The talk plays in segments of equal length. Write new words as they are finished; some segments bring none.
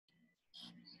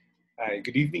Hi,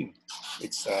 good evening.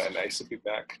 It's nice to be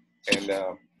back. And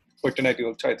for tonight, we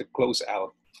will try to close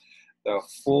out the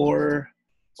 4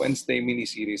 Wednesday mini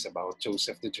series about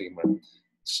Joseph the Dreamer.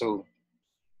 So,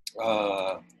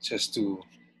 just to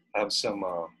have some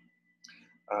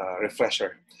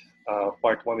refresher,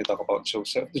 part one, we talk about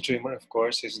Joseph the Dreamer, of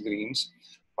course, his dreams.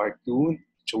 Part two,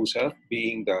 Joseph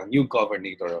being the new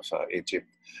governor of Egypt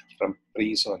from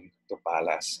prison to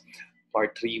palace.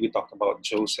 Part three, we talk about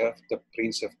Joseph, the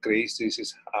Prince of Grace. This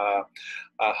is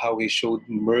how he showed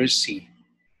mercy,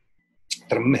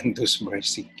 tremendous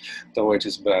mercy towards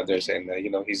his brothers, and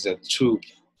he's a true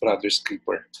brother's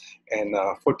keeper. And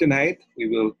for tonight, we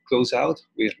will close out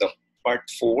with the part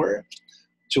four,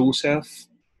 Joseph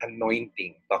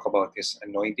anointing. Talk about his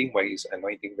anointing, why is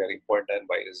anointing very important,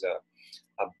 why is a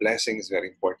blessing is very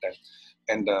important,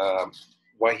 and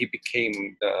why he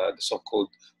became the so-called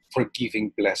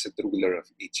forgiving, blessed ruler of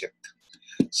Egypt.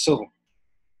 So,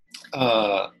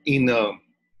 in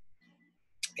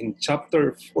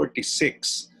chapter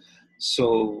 46,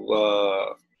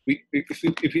 so if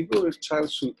we will try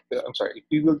to, if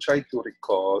we will try to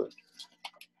recall,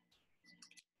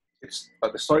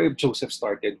 the story of Joseph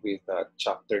started with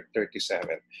chapter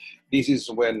 37. This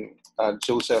is when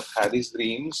Joseph had his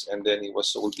dreams and then he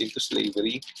was sold into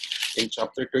slavery. In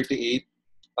chapter 38,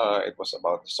 it was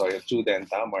about the story of Judah and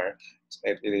Tamar.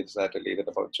 It is not related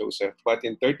about Joseph. But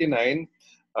in 39,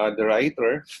 the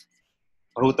writer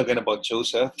wrote again about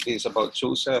Joseph. It is about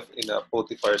Joseph in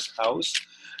Potiphar's house.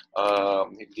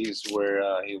 These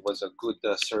where he was a good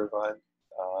servant.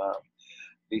 Uh,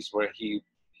 these where he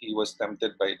was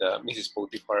tempted by the Mrs.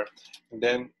 Potiphar. And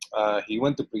then he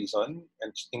went to prison.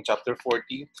 And in chapter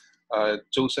 40,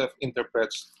 Joseph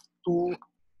interprets two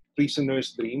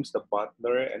prisoners' dreams, the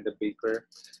butler and the baker.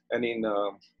 And in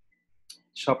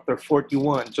chapter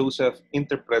 41, Joseph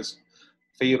interprets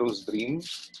Pharaoh's dream.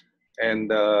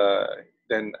 And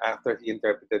then after he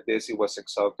interpreted this, he was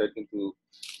exalted into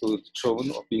to the throne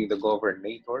of being the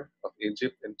governor of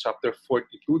Egypt. In chapter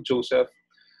 42, Joseph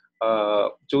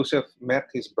met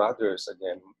his brothers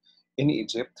again in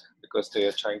Egypt because they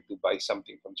are trying to buy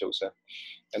something from Joseph.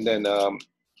 And then the,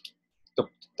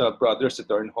 the brothers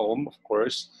returned home, of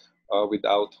course,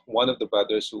 without one of the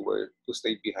brothers who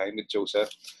stayed behind with Joseph.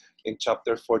 In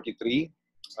chapter 43,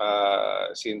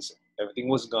 since everything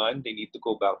was gone, they need to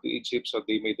go back to Egypt, so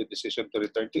they made the decision to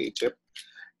return to Egypt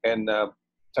and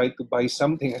try to buy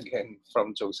something again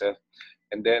from Joseph.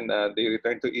 And then they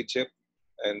returned to Egypt,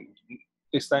 and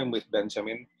this time with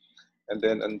Benjamin. And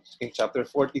then in chapter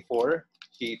 44,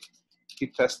 he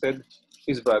tested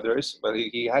his brothers, but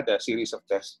he had a series of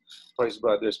tests for his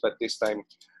brothers. But this time,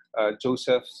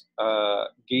 Joseph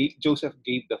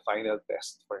gave the final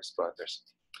test for his brothers.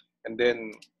 And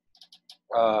then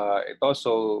it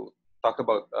also talked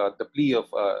about the plea of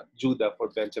Judah for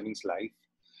Benjamin's life.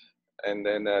 And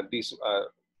then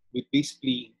with this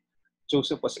plea,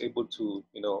 Joseph was able to,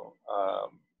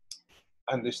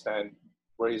 understand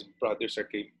where his brothers are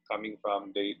coming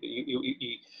from.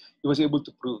 He was able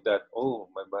to prove that, oh,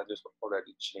 my brothers have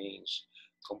already changed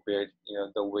compared,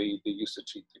 the way they used to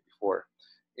treat me before.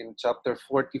 In chapter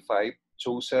 45,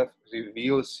 Joseph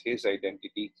reveals his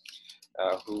identity,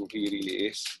 who he really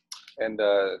is. And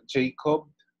Jacob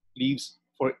leaves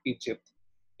for Egypt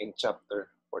in chapter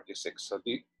 46. So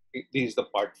this is the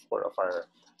part four of our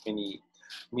mini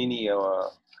mini uh,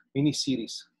 mini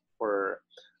series for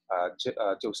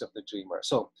Joseph the Dreamer.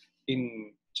 So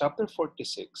in chapter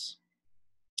 46,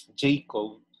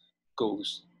 Jacob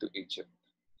goes to Egypt.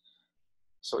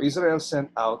 So Israel sent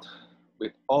out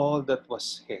with all that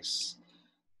was his.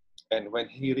 And when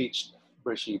he reached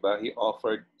Beersheba, he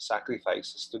offered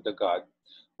sacrifices to the God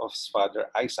of his father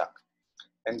Isaac.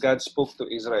 And God spoke to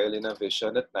Israel in a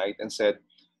vision at night and said,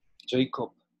 Jacob,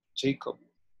 Jacob,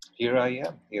 here I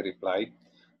am, he replied.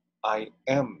 I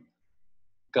am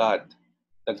God,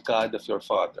 the God of your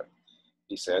father.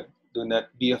 He said, do not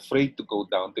be afraid to go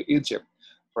down to Egypt,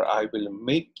 for I will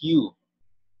make you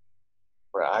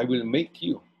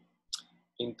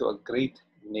into a great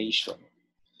nation.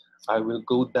 I will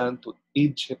go down to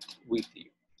Egypt with you,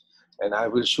 and I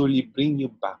will surely bring you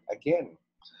back again,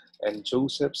 and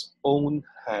Joseph's own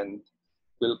hand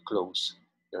will close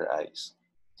your eyes.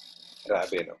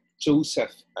 Grabe, no?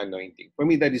 Joseph anointing. For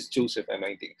me, that is Joseph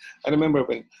anointing. I remember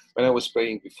when I was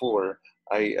praying before,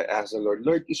 I asked the Lord,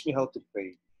 Lord, teach me how to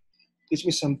pray. Teach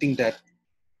me something that,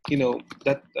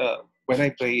 that when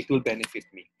I pray, it will benefit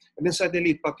me. And then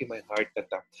suddenly it popped in my heart that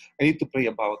I need to pray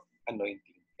about anointing.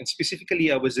 And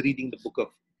specifically, I was reading the book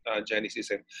of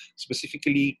Genesis, and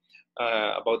specifically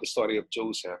about the story of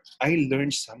Joseph. I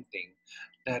learned something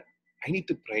that I need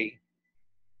to pray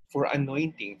for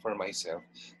anointing for myself,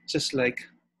 just like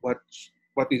what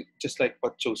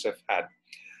Joseph had.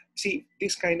 See,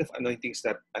 this kind of anointings,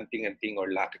 that anting-anting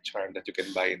or lucky charm that you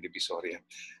can buy in the Visoria,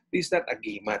 is not a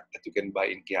gimat that you can buy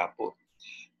in Quiapo.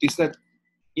 Is that,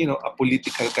 a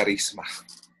political charisma.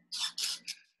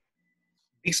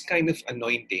 This kind of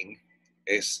anointing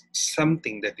is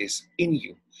something that is in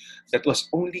you, that was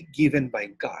only given by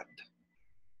God,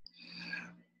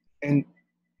 and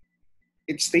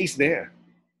it stays there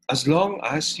as long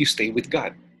as you stay with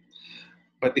God.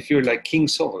 But if you're like King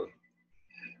Saul,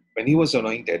 when he was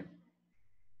anointed,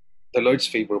 the Lord's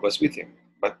favor was with him.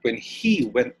 But when he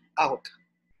went out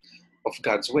of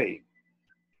God's way,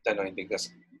 the anointing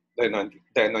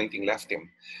left him.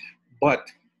 But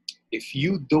if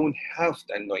you don't have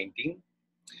the anointing,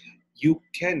 you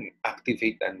can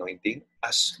activate the anointing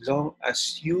as long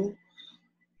as you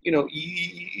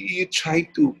try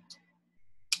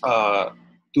uh,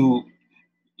 to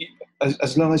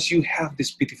as long as you have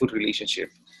this beautiful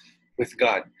relationship with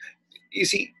God. You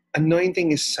see,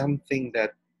 anointing is something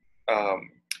that um,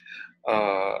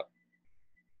 uh,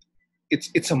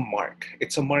 it's a mark.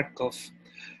 It's a mark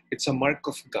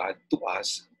of God to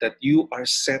us that you are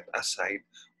set aside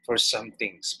for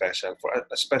something special, for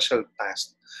a special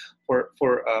task, for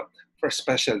a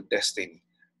special destiny.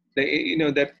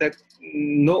 That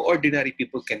no ordinary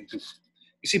people can do.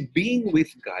 You see, being with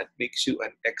God makes you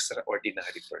an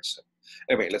extraordinary person.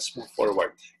 Anyway, let's move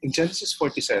forward. In Genesis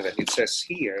 47, it says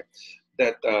here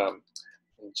that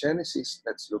in Genesis,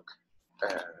 let's look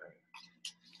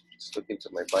into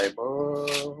my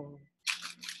Bible.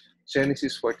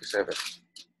 Genesis 47.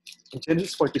 In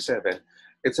Genesis 47,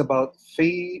 it's about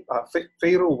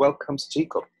Pharaoh welcomes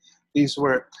Jacob. These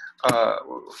were,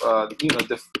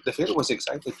 the Pharaoh was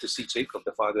excited to see Jacob,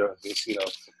 the father of his,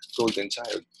 golden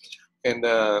child. And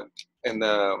and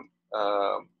the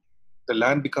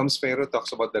land becomes Pharaoh.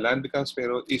 Talks about the land becomes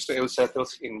Pharaoh. Israel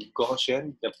settles in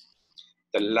Goshen,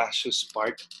 the luscious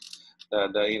part,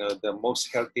 the most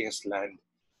healthiest land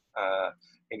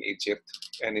in Egypt.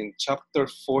 And in chapter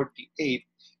 48,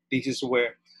 this is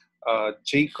where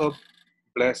Jacob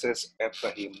blesses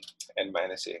Ephraim and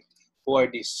Manasseh. Who are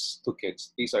these two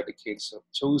kids? These are the kids of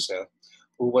Joseph,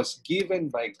 who was given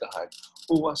by God,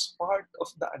 who was part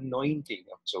of the anointing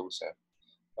of Joseph.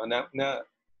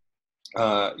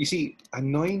 You see,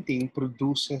 anointing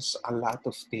produces a lot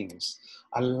of things,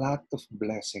 a lot of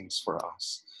blessings for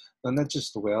us. Now, not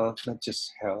just wealth, not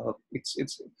just health.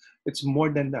 It's more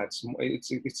than that.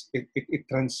 It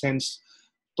transcends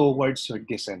towards your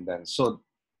descendants. So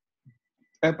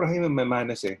Abraham and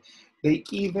Manasseh, they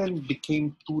even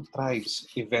became two tribes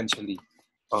eventually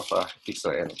of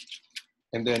Israel.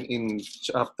 And then in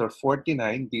chapter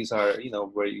 49, these are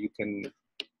where you can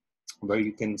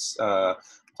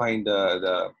find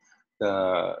the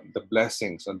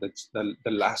blessings and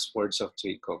the last words of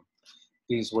Jacob.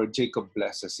 These were Jacob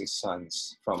blesses his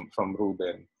sons from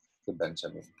Reuben to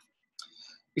Benjamin.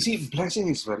 You see, blessing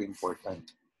is very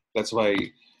important. That's why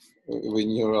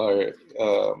when you are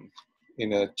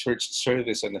in a church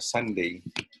service on a Sunday,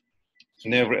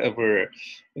 never ever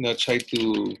try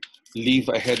to leave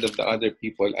ahead of the other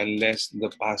people unless the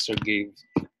pastor gave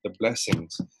the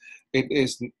blessings. It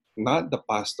is not the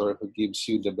pastor who gives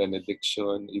you the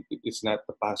benediction. It's not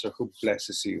the pastor who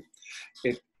blesses you.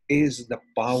 It is the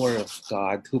power of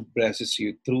God who blesses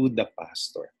you through the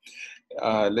pastor.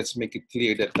 Let's make it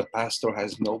clear that the pastor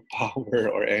has no power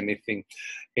or anything.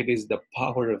 It is the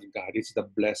power of God. It's the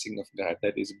blessing of God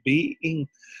that is being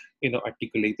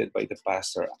articulated by the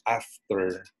pastor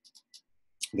after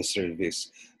the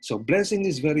service. So blessing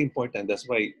is very important. That's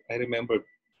why I remember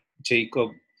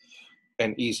Jacob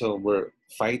and Esau were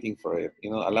fighting for it. A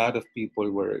lot of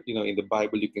people were, in the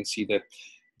Bible, you can see that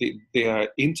they are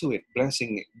into it.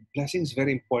 Blessing is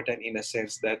very important in a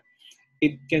sense that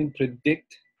it can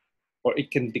predict or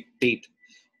it can dictate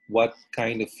what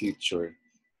kind of future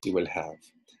you will have.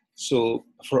 So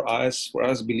for us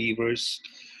believers,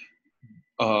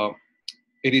 uh,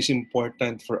 it is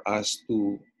important for us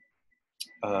to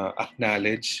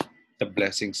acknowledge the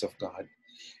blessings of God.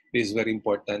 It is very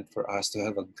important for us to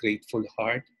have a grateful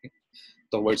heart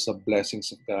towards the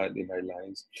blessings of God in our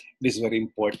lives. It is very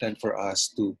important for us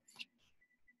to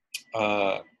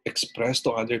express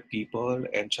to other people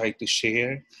and try to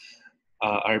share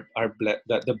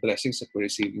the blessings that we're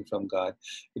receiving from God.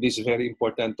 It is very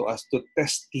important to us to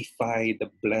testify the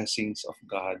blessings of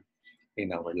God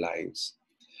in our lives.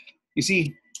 You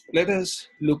see, let us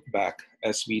look back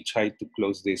as we try to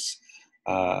close this,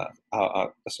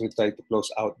 as we try to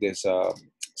close out this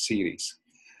series.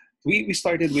 we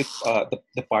started with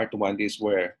the part one is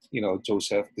where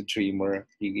Joseph the dreamer,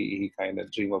 he kind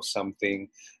of dream of something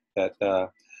that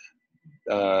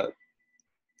uh,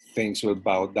 things will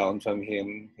bow down from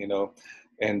him,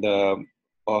 and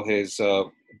all his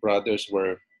brothers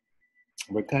were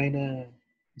kind of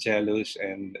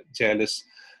jealous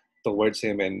towards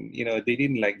him, and they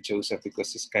didn't like Joseph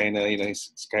because he's kind of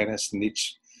he's kind of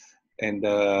snitch, and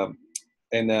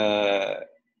and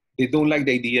they don't like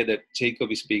the idea that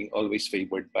Jacob is being always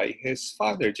favored by his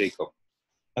father Jacob.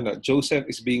 No, Joseph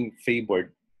is being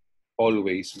favored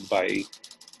always by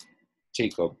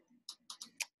Jacob.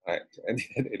 Right?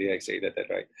 Did I say that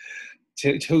right?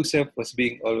 Joseph was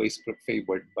being always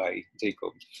favored by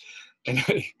Jacob. And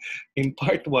in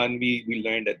part one, we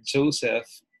learned that Joseph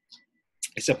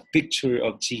is a picture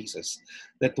of Jesus,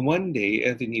 that one day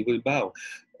every knee will bow.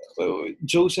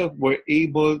 Joseph were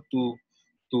able to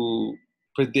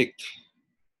predict.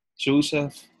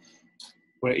 Joseph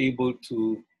were able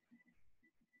to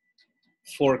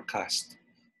forecast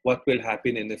what will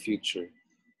happen in the future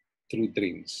through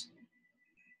dreams.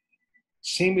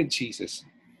 Same with Jesus.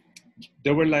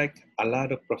 There were like a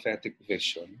lot of prophetic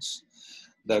visions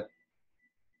that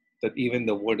even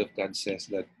the Word of God says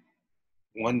that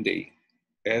one day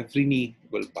every knee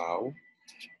will bow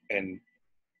and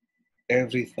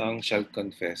every tongue shall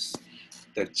confess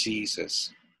that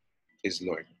Jesus is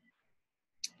Lord.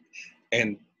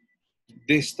 And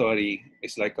this story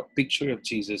is like a picture of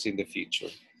Jesus in the future.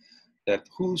 That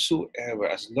whosoever,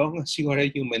 as long as you are a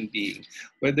human being,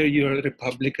 whether you're a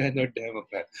Republican or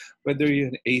Democrat, whether you're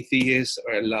an atheist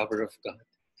or a lover of God,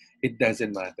 it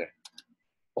doesn't matter.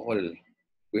 All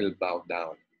will bow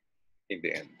down in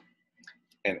the end.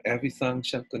 And every tongue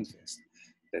shall confess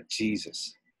that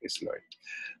Jesus is Lord.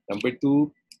 Number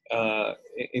two,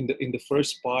 in the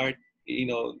first part,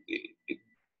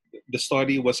 the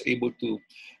story was able to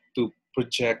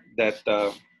project that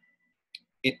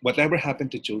whatever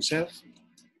happened to Joseph,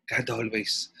 God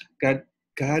always God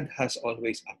God has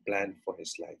always a plan for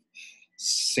his life.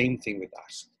 Same thing with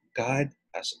us. God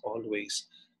has always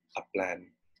a plan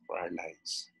for our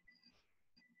lives.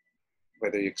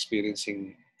 Whether you're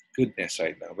experiencing goodness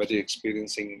right now, whether you're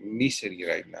experiencing misery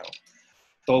right now.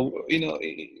 So,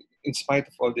 in spite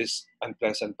of all this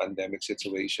unpleasant pandemic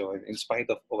situation, in spite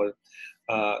of all,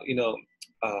 uh, you know,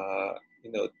 uh,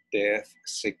 death,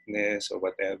 sickness, or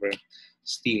whatever,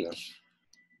 still,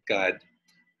 God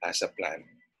has a plan.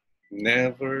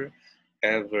 Never,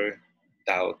 ever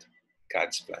doubt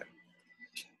God's plan.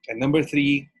 And number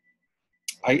three,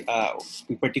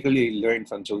 we particularly learned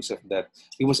from Joseph that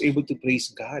he was able to praise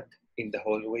God in the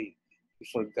hallway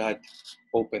before God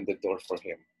opened the door for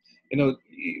him.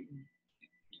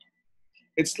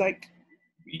 It's like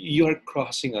you're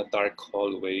crossing a dark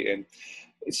hallway, and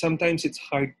sometimes it's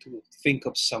hard to think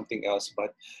of something else,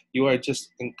 but you are just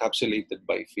encapsulated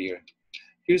by fear.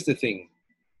 Here's the thing: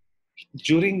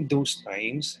 during those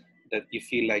times that you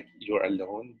feel like you're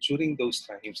alone, during those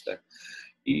times that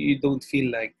you don't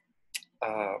feel like,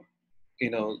 uh,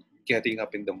 getting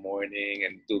up in the morning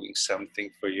and doing something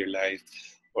for your life,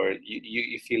 or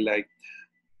you feel like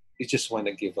you just want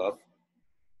to give up,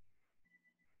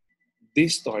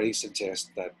 this story suggests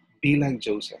that be like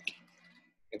Joseph.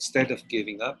 Instead of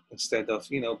giving up, instead of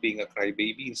being a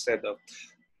crybaby, instead of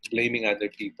blaming other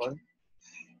people,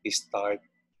 he start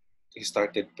he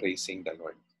started praising the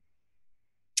Lord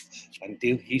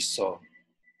until he saw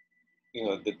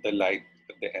the light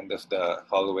at the end of the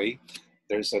hallway.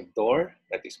 There's a door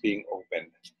that is being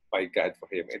opened by God for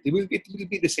him. It will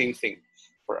be the same thing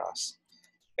for us.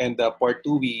 And part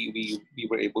two, we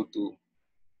were able to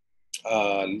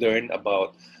learn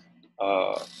about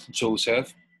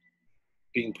Joseph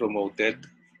being promoted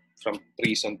from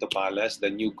prison to palace, the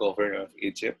new governor of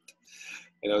Egypt.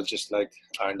 Just like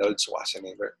Arnold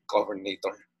Schwarzenegger, governor.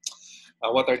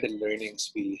 What are the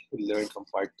learnings we learned from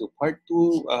part two? Part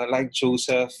two, like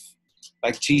Joseph,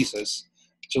 like Jesus,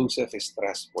 Joseph is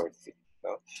trustworthy.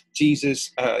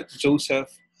 Joseph,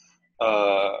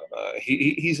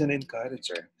 he's an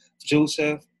encourager.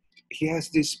 Joseph, he has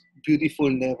this beautiful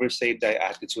never say die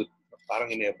attitude. Parang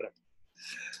inebra.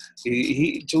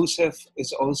 Joseph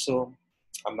is also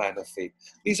a man of faith.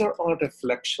 These are all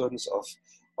reflections of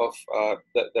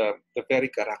the very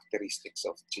characteristics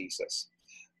of Jesus.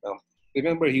 Now,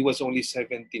 remember, he was only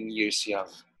 17 years young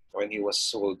when he was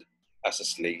sold as a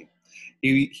slave.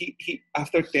 He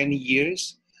after 10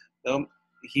 years,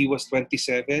 he was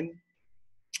 27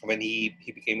 when he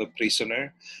became a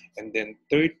prisoner, and then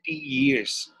 30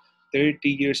 years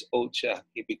old siya,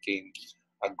 he became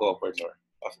a governor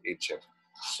of Egypt.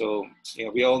 So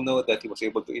we all know that he was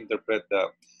able to interpret the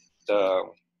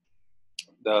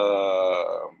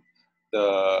the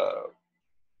the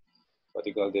what do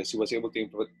you call this? He was able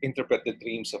to interpret the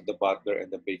dreams of the butler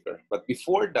and the baker. But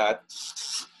before that,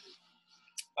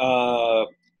 uh,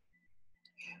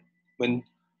 when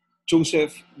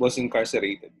Joseph was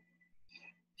incarcerated,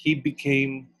 he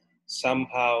became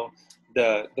somehow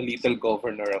the little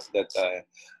governor of that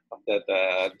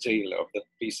jail, of that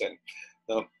prison.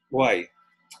 Why?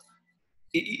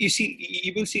 You see,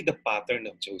 you will see the pattern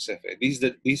of Joseph. This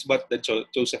is what the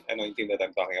Joseph anointing that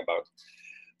I'm talking about.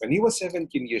 When he was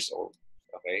 17 years old,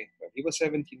 okay, when he was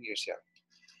 17 years young,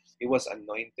 he was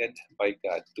anointed by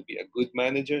God to be a good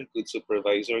manager, good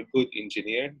supervisor, good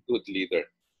engineer, good leader.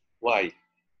 Why?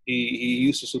 He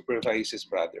used to supervise his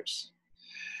brothers.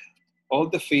 All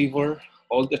the favor,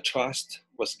 all the trust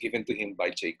was given to him by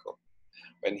Jacob.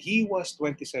 When he was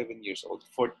 27 years old,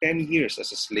 for 10 years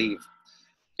as a slave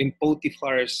in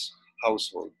Potiphar's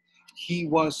household, he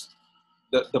was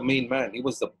the main man. He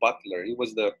was the butler. He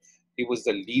was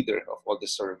the leader of all the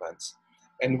servants.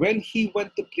 And when he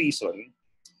went to prison,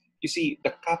 you see,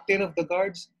 the captain of the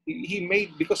guards, he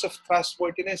made, because of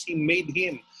trustworthiness, he made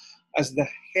him as the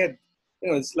head.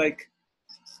 You know, it's like,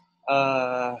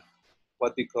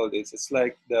 what do you call this? It's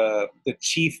like the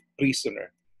chief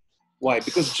prisoner. Why?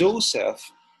 Because Joseph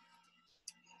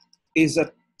is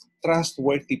a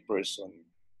trustworthy person.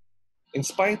 In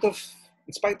spite of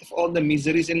in spite of all the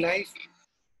miseries in life,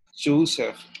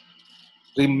 Joseph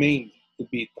remained to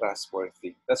be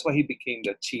trustworthy. That's why he became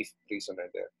the chief prisoner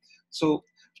there. So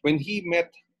when he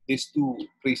met these two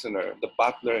prisoners, the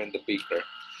butler and the baker,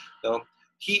 you know,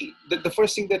 the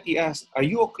first thing that he asked, "Are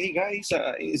you okay, guys?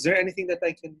 Is there anything that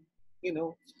I can,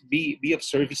 be of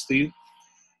service to you?"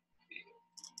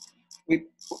 With,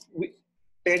 with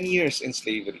 10 years in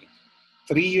slavery,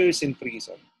 3 years in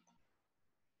prison,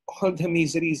 all the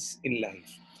miseries in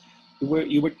life,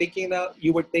 you were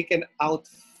taken out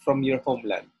from your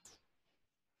homeland,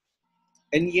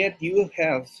 and yet you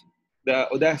have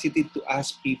the audacity to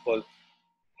ask people,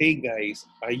 "Hey guys,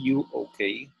 are you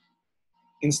okay?"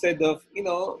 Instead of,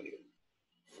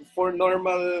 for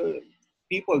normal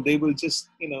people, they will just,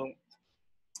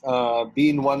 be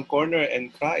in one corner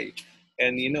and cry,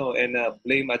 and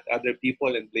blame at other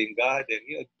people and blame God,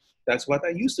 and that's what I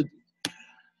used to do.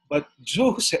 But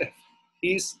Joseph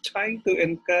is trying to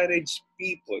encourage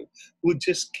people who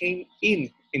just came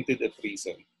into the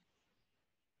prison,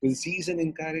 because he's an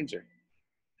encourager.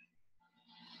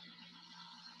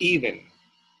 Even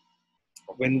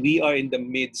when we are in the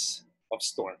midst of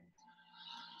storm,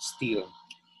 still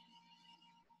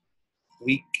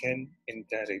we can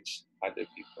encourage other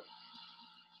people.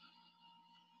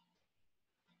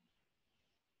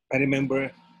 I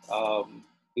remember,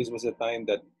 this was a time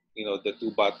that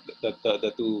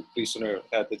the two prisoner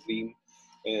had the dream.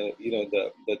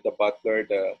 The butler,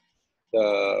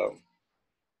 the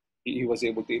he was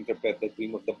able to interpret the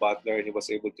dream of the butler. He was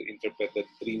able to interpret the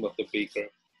dream of the baker.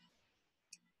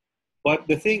 But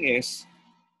the thing is,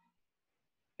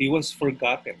 he was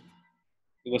forgotten.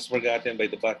 He was forgotten by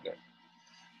the butler.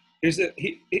 Here's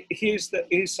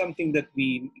something that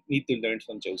we need to learn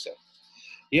from Joseph.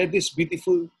 He had this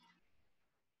beautiful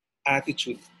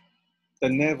attitude, the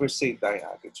never say die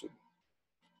attitude.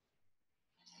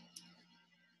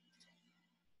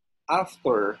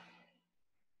 After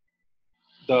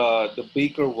the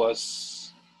baker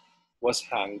was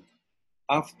hanged,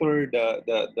 after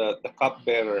the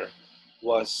cupbearer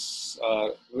was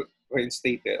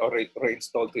reinstated or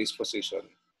reinstalled to his position,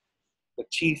 the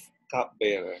chief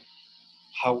cupbearer,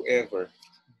 however,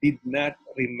 did not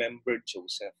remember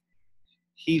Joseph.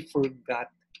 He forgot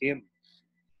him.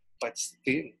 But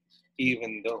still,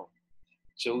 even though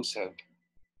Joseph,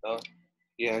 no,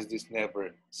 he has this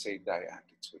never say die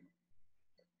attitude.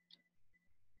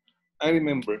 I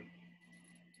remember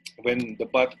when the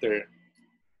butler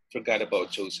forgot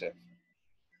about Joseph.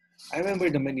 I remember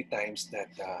the many times that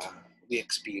we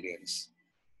experience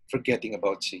forgetting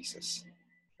about Jesus,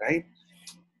 right?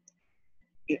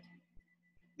 It-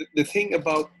 the thing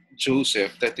about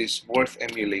Joseph that is worth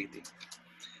emulating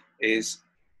is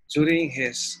during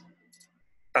his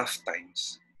tough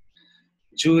times,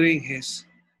 during his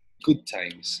good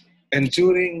times, and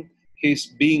during his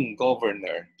being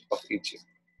governor of Egypt,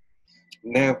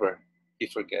 never he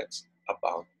forgets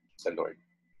about the Lord.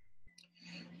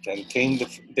 Then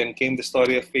came the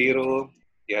story of Pharaoh.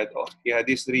 He had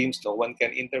these dreams no one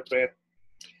can interpret,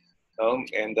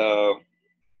 and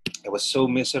it was so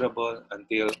miserable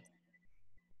until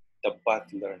the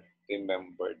butler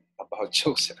remembered about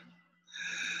Joseph.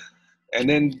 And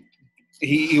then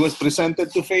he was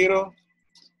presented to Pharaoh.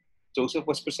 Joseph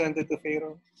was presented to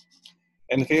Pharaoh.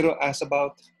 And Pharaoh asked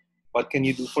about What can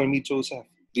you do for me, Joseph?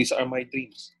 These are my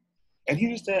dreams. And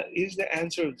here's the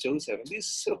answer of Joseph. And this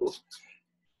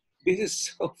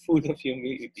is so full of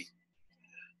humility.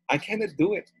 I cannot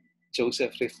do it.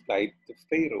 Joseph replied to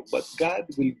Pharaoh, but God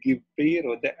will give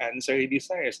Pharaoh the answer he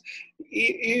desires.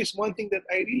 Here's one thing that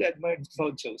I really admire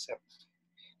about Joseph.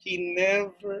 He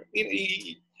never,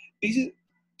 this is,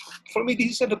 for me,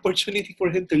 this is an opportunity for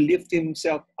him to lift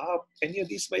himself up. And this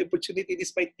is my opportunity. This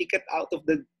is my ticket out of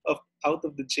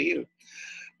the jail.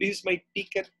 This is my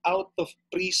ticket out of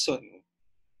prison.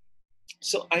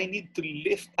 So I need to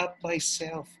lift up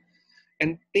myself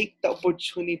and take the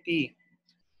opportunity.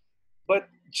 But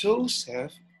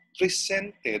Joseph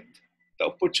presented the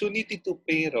opportunity to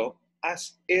Pharaoh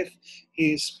as if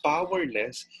he is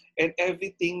powerless and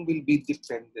everything will be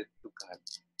dependent to God.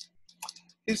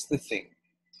 Here's the thing.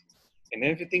 In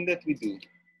everything that we do,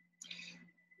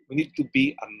 we need to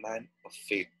be a man of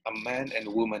faith, a man and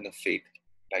woman of faith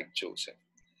like Joseph.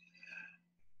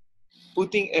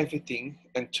 Putting everything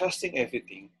and trusting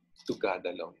everything to God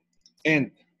alone.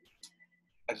 And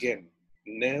again,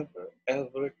 never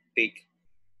ever take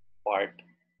part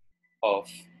of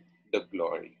the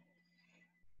glory.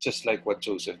 Just like what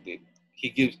Joseph did. He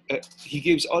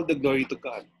gives all the glory to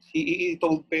God. He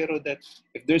told Pharaoh that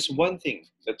if there's one thing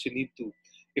that you need to,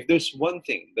 if there's one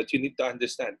thing that you need to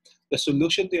understand, the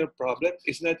solution to your problem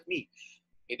is not me.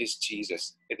 It is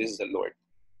Jesus. It is the Lord.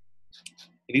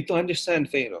 You need to understand,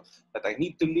 Pharaoh, that I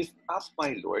need to lift up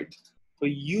my Lord for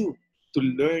you to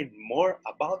learn more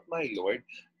about my Lord,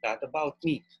 not about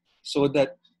me. So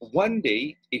that one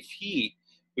day, if He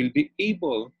will be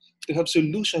able to have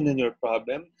solution in your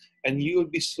problem, and you will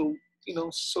be so,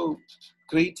 so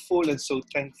grateful and so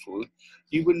thankful,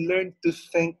 you will learn to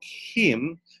thank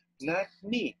Him, not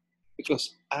me,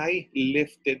 because I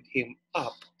lifted Him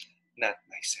up, not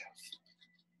myself.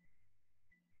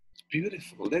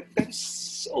 Beautiful. That is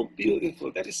so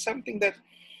beautiful. That is something that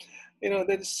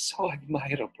that is so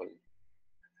admirable.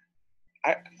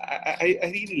 I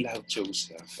really love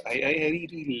Joseph. I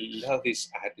really love his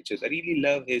attitude. I really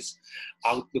love his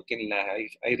outlook in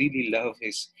life. I really love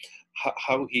his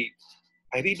how he.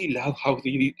 I really love how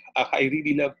he. I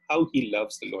really love how he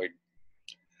loves the Lord.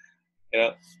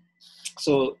 Yeah.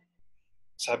 So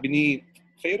sabi ni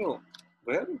Pharaoh,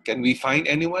 well, can we find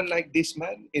anyone like this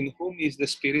man in whom is the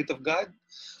Spirit of God?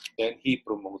 Then he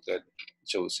promoted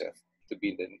Joseph to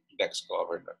be the next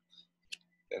governor,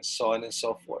 and so on and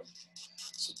so forth.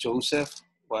 So Joseph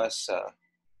was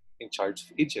in charge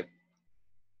of Egypt,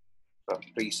 from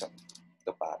prison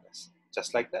to palace,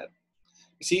 just like that.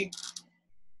 You see,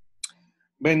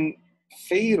 when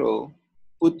Pharaoh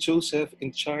put Joseph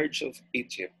in charge of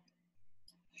Egypt,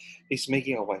 he's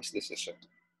making a wise decision.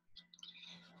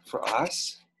 For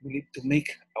us, we need to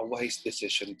make a wise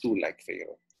decision too, like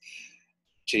Pharaoh.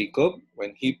 Jacob,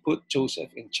 when he put Joseph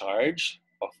in charge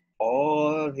of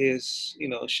all his,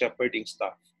 shepherding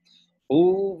stuff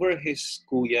over his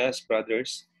kuyas,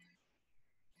 brothers,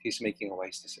 he's making a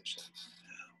wise decision.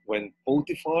 When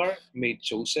Potiphar made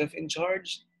Joseph in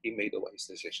charge, he made a wise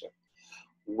decision.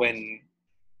 When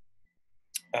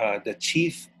the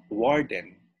chief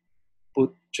warden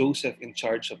put Joseph in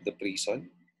charge of the prison,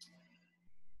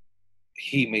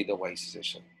 he made a wise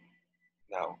decision.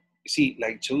 Now, you see,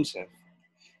 like Joseph,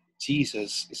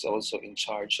 Jesus is also in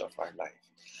charge of our life.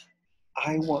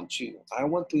 I want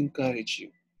to encourage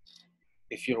you.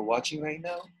 If you're watching right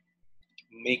now,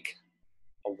 make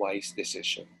a wise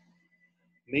decision.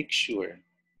 Make sure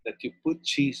that you put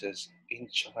Jesus in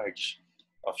charge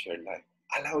of your life.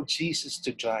 Allow Jesus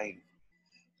to drive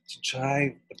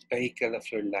the vehicle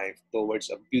of your life towards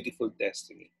a beautiful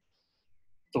destiny,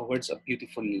 towards a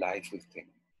beautiful life with Him.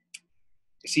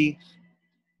 You see,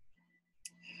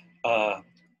 uh,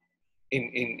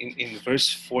 in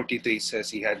verse 43 it says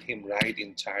he had him ride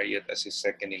in chariot as his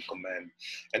second in command,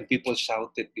 and people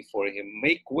shouted before him,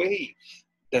 "Make way!"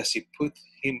 Thus he put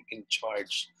him in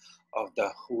charge of the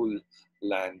whole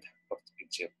land of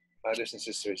Egypt. Brothers and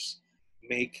sisters,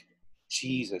 make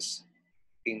Jesus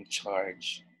in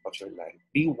charge of your life.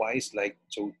 Be wise like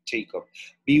Jacob.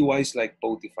 Be wise like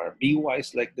Potiphar. Be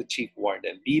wise like the chief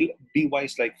warden. Be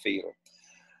wise like Pharaoh.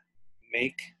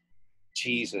 Make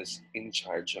Jesus in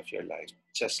charge of your life.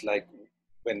 Just like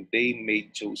when they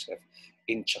made Joseph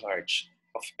in charge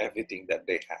of everything that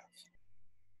they have.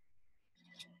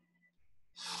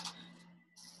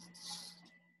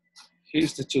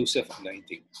 Here's the Joseph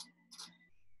anointing.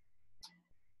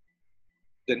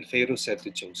 Then Pharaoh said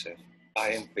to Joseph, "I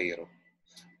am Pharaoh,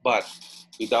 but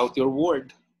without your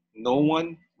word, no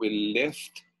one will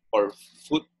lift or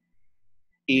foot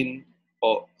in,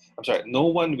 or no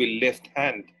one will lift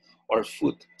hand or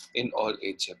foot in all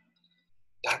Egypt."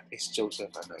 That is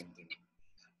Joseph anointing.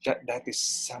 That is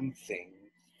something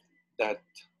that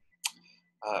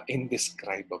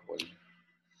indescribable,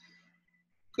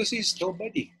 because he's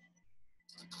nobody.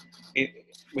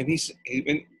 When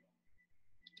when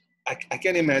I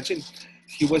can imagine,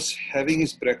 he was having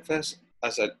his breakfast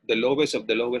as the lowest of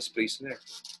the lowest prisoner.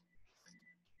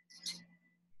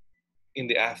 In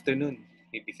the afternoon,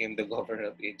 he became the governor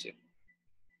of Egypt.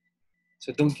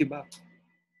 So don't give up.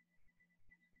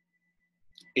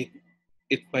 It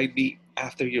it might be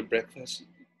after your breakfast,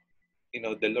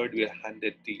 the Lord will hand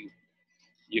it to you.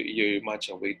 Your much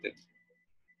awaited,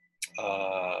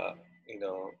 uh,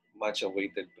 much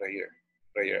awaited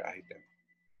prayer item.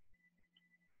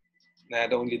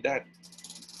 Not only that,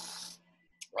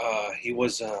 he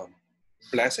was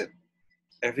blessed.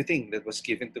 Everything that was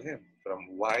given to him,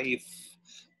 from wife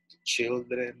to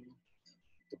children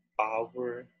to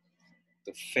power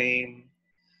to fame,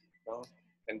 you know?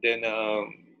 And then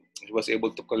he was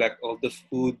able to collect all the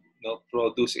food,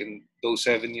 produce in those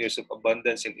 7 years of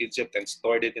abundance in Egypt and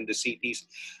stored it in the cities.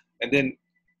 And then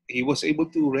he was able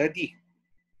to ready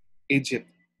Egypt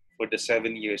for the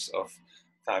 7 years of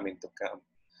famine to come,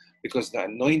 because the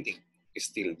anointing is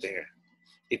still there.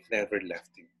 It never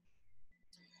left him.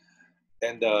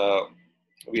 And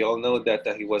we all know that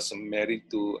he was married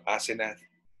to Asenath,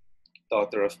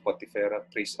 daughter of Potiphera,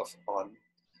 priest of On.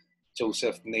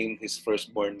 Joseph named his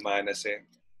firstborn Manasseh.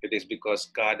 It is because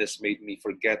God has made me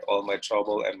forget all my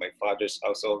trouble and my father's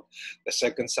household. The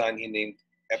second son he named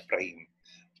Ephraim,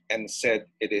 and said,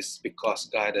 it is because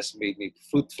God has made me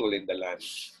fruitful in the land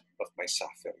of my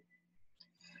suffering.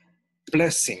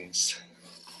 Blessings,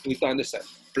 we need to understand,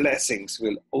 blessings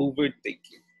will overtake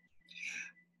you.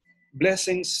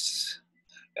 Blessings,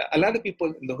 a lot of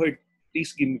people, Lord,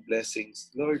 please give me blessings.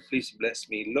 Lord, please bless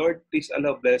me. Lord, please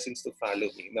allow blessings to follow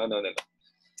me. No, no, no, no.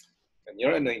 When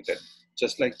you're anointed,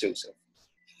 just like Joseph,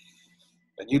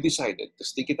 when you decided to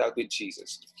stick it out with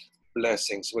Jesus,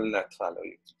 blessings will not follow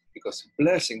you, because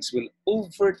blessings will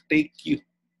overtake you.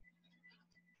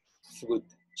 Food,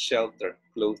 shelter,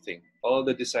 clothing, all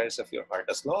the desires of your heart,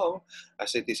 as long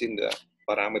as it is in the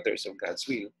parameters of God's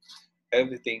will,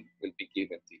 everything will be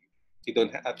given to you. You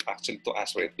don't have actually to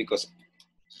ask for it, because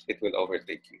it will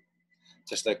overtake you,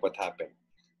 just like what happened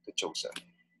to Joseph.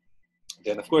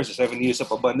 Then, of course, the 7 years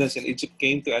of abundance in Egypt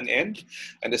came to an end,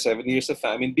 and the 7 years of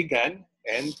famine began.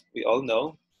 And we all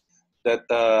know that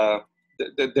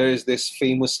there is this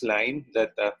famous line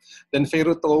that then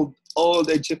Pharaoh told all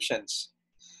the Egyptians,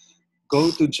 go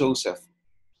to Joseph,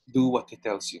 do what he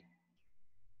tells you.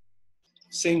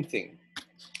 Same thing.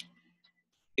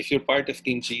 If you're part of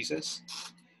King Jesus,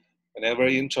 whenever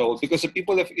you're in trouble, because the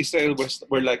people of Israel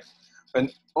were like, when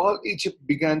all Egypt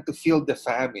began to feel the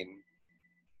famine,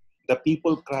 the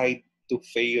people cried to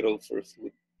Pharaoh for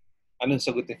food. Anong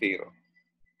sagot ni Pharaoh?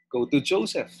 Go to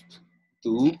Joseph.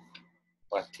 Do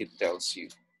what he tells you.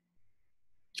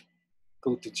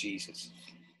 Go to Jesus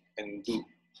and do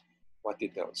what he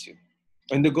tells you.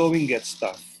 When the going gets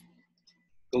tough,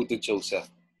 go to Joseph,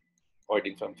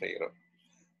 according from Pharaoh.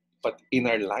 But in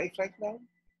our life right now,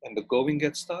 when the going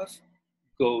gets tough,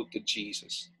 go to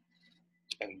Jesus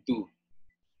and do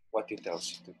what he tells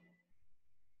you to.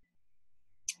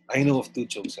 I know of two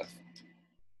Joseph.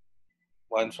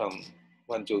 One from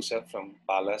one Joseph from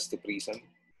palace to prison,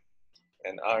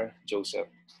 and our Joseph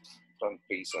from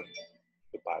prison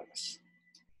to palace.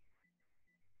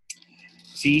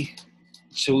 See,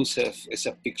 Joseph is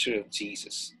a picture of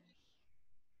Jesus.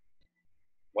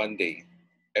 One day,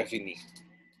 every knee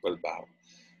will bow.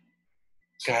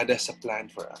 God has a plan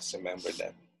for us, remember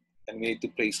that. And we need to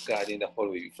praise God in the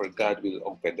whole way, for God will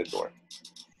open the door.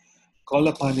 Call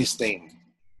upon his name.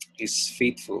 He's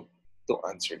faithful to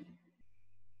answer you.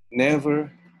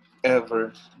 Never,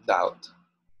 ever doubt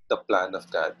the plan of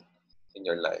God in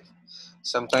your life.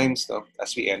 Sometimes,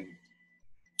 as we end,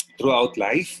 throughout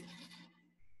life,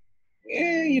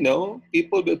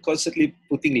 people will constantly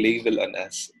putting label on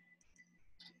us.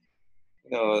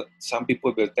 Some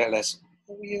people will tell us,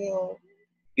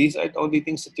 these are the only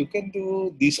things that you can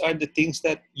do. These are the things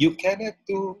that you cannot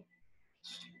do.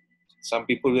 Some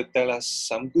people will tell us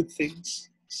some good things.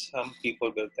 Some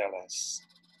people will tell us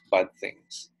bad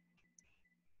things.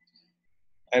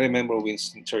 I remember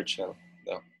Winston Churchill.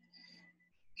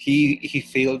 He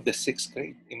failed the 6th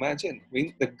grade. Imagine,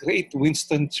 the great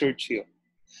Winston Churchill.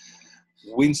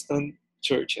 Winston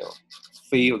Churchill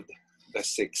failed the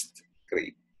 6th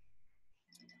grade.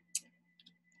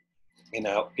 You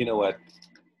know what?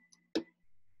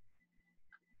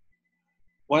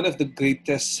 One of the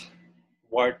greatest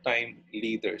wartime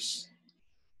leaders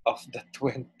of the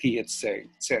 20th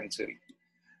century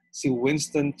See,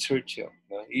 Winston Churchill,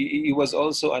 no? He was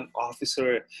also an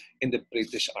officer in the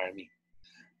British Army.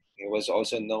 He was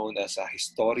also known as a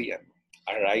historian,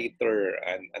 a writer,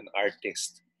 and an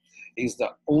artist. He's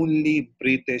the only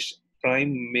British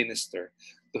Prime Minister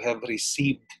to have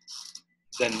received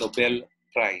the Nobel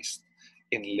Prize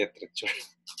in Literature,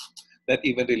 not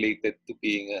even related to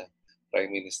being a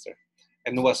Prime Minister,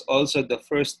 and was also the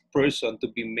first person to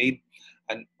be made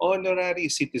an honorary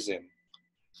citizen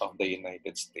of the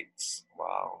United States.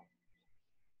 Wow.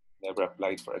 Never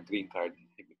applied for a green card.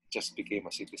 He just became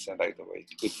a citizen right away.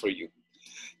 Good for you.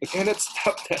 You cannot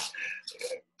stop that.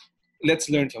 Let's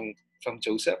learn from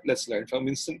Joseph. Let's learn from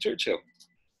Winston Churchill.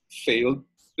 Failed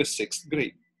the sixth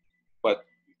grade, but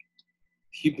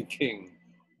he became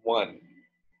one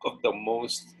of the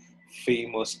most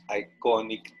famous,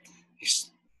 iconic,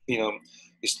 you know,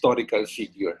 historical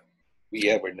figure we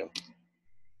ever know.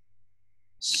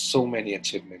 So many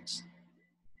achievements.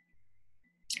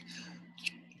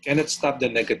 You cannot stop the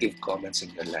negative comments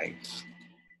in your life.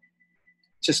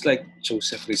 Just like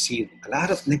Joseph received a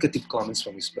lot of negative comments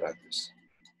from his brothers.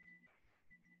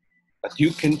 But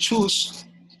you can choose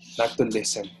not to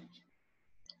listen.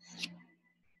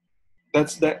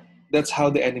 That's that. That's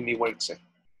how the enemy works.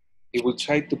 He will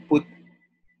try to put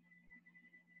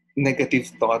negative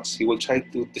thoughts. He will try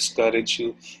to discourage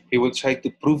you. He will try to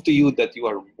prove to you that you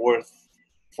are worth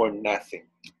for nothing.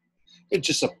 You're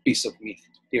just a piece of meat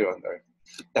here on earth.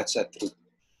 That's not true.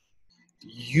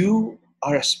 You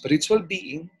are a spiritual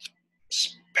being,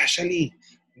 specially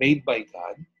made by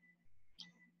God.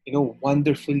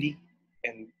 Wonderfully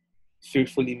and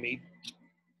fearfully made,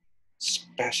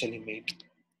 specially made.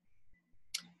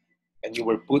 And you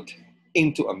were put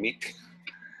into a meat.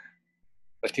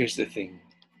 But here's the thing.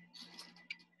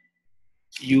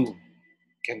 You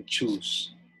can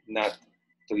choose not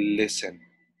to listen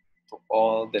to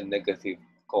all the negative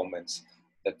comments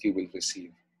that you will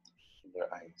receive in your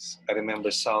eyes. I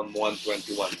remember Psalm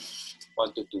 121,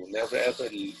 1 to 2. Never ever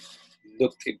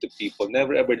look into people.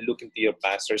 Never ever look into your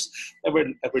pastors. Never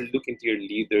ever look into your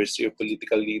leaders, your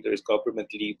political leaders, government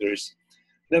leaders.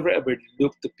 Never ever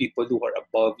look to people who are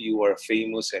above you, who are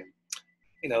famous, and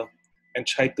you know, and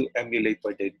try to emulate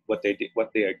what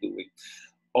they are doing.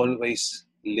 Always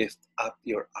lift up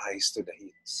your eyes to the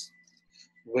hills.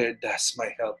 Where does my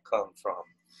help come from?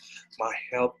 My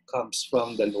help comes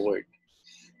from the Lord,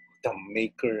 the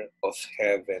maker of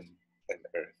heaven and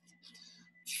earth.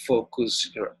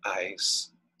 Focus your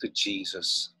eyes to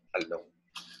Jesus alone.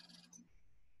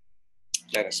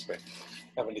 Let us pray.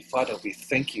 Heavenly Father, we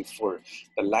thank you for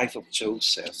the life of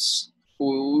Joseph.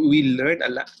 We learn a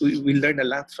lot. We learn a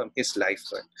lot from his life.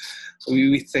 Lord.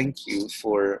 We thank you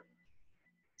for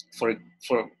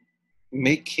for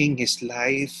making his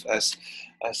life as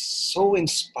so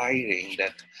inspiring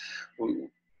that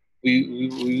we,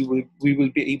 we will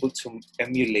be able to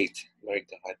emulate, Lord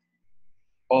God,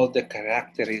 all the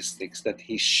characteristics that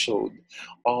he showed,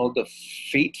 all the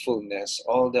faithfulness,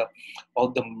 all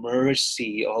the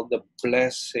mercy, all the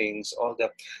blessings, all the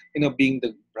being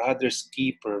the brother's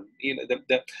keeper,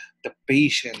 the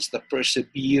patience, the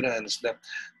perseverance,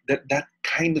 that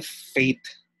kind of faith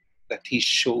that he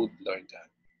showed, Lord God.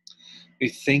 We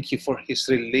thank you for his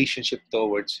relationship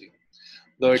towards you.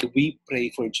 Lord, we pray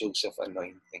for Joseph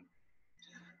anointing.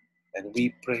 And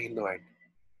we pray, Lord,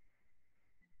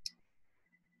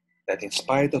 that in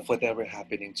spite of whatever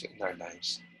happening in our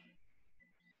lives,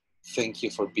 thank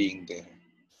you for being there.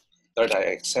 Lord, I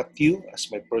accept you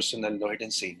as my personal Lord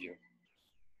and Savior.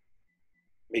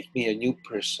 Make me a new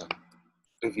person.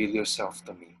 Reveal yourself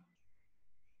to me.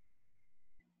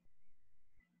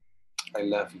 I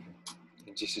love you.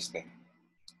 In Jesus' name,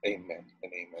 amen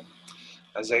and amen.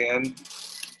 As I end,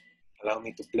 allow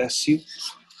me to bless you.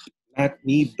 Not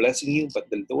me blessing you, but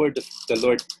the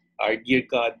Lord, our dear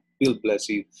God, will bless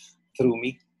you through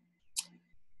me.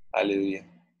 Hallelujah.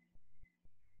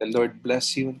 The Lord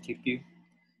bless you and keep you.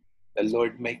 The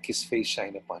Lord make his face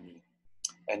shine upon you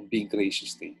and be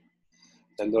gracious to you.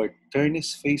 The Lord turn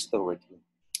his face toward you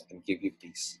and give you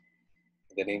peace.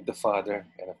 In the name of the Father,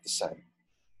 and of the Son,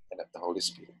 and of the Holy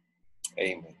Spirit.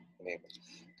 Amen and amen.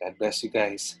 God bless you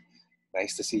guys.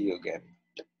 Nice to see you again.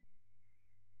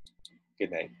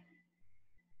 Good night.